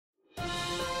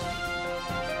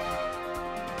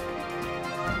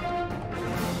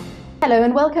Hello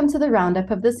and welcome to the roundup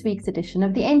of this week's edition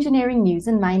of the Engineering News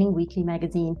and Mining Weekly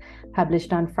magazine,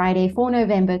 published on Friday, 4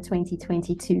 November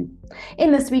 2022.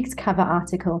 In this week's cover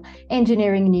article,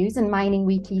 Engineering News and Mining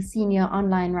Weekly senior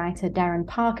online writer Darren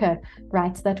Parker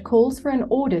writes that calls for an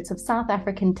audit of South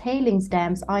African tailings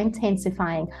dams are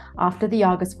intensifying after the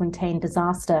Jagersfontein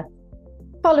disaster.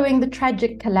 Following the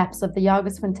tragic collapse of the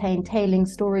Jagersfontein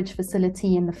tailings storage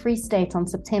facility in the Free State on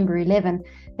September 11,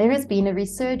 there has been a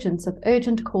resurgence of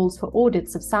urgent calls for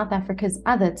audits of South Africa's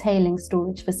other tailings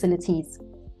storage facilities.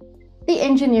 The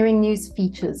Engineering News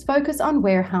features focus on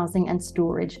warehousing and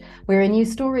storage, where a new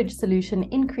storage solution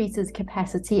increases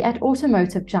capacity at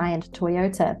automotive giant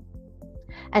Toyota.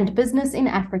 And Business in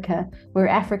Africa, where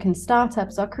African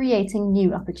startups are creating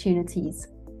new opportunities.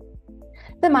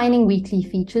 The Mining Weekly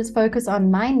features focus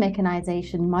on mine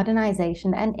mechanization,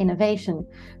 modernization, and innovation,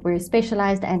 where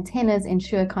specialized antennas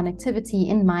ensure connectivity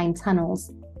in mine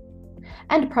tunnels.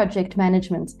 And Project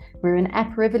Management, where an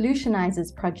app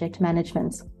revolutionizes project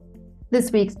management.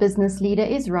 This week's business leader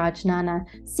is Raj Nana,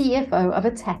 CFO of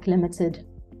Attack Limited.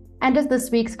 And as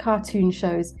this week's cartoon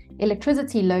shows,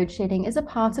 electricity load shedding is a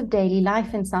part of daily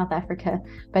life in South Africa,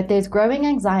 but there's growing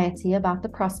anxiety about the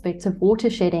prospects of water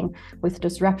shedding, with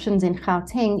disruptions in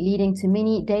Gauteng leading to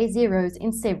many day zeros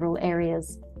in several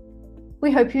areas.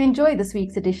 We hope you enjoy this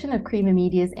week's edition of Creamer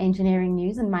Media's Engineering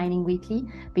News and Mining Weekly.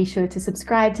 Be sure to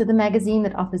subscribe to the magazine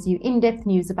that offers you in-depth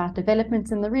news about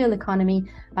developments in the real economy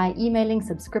by emailing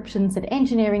subscriptions at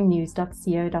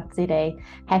engineeringnews.co.za.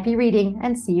 Happy reading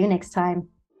and see you next time.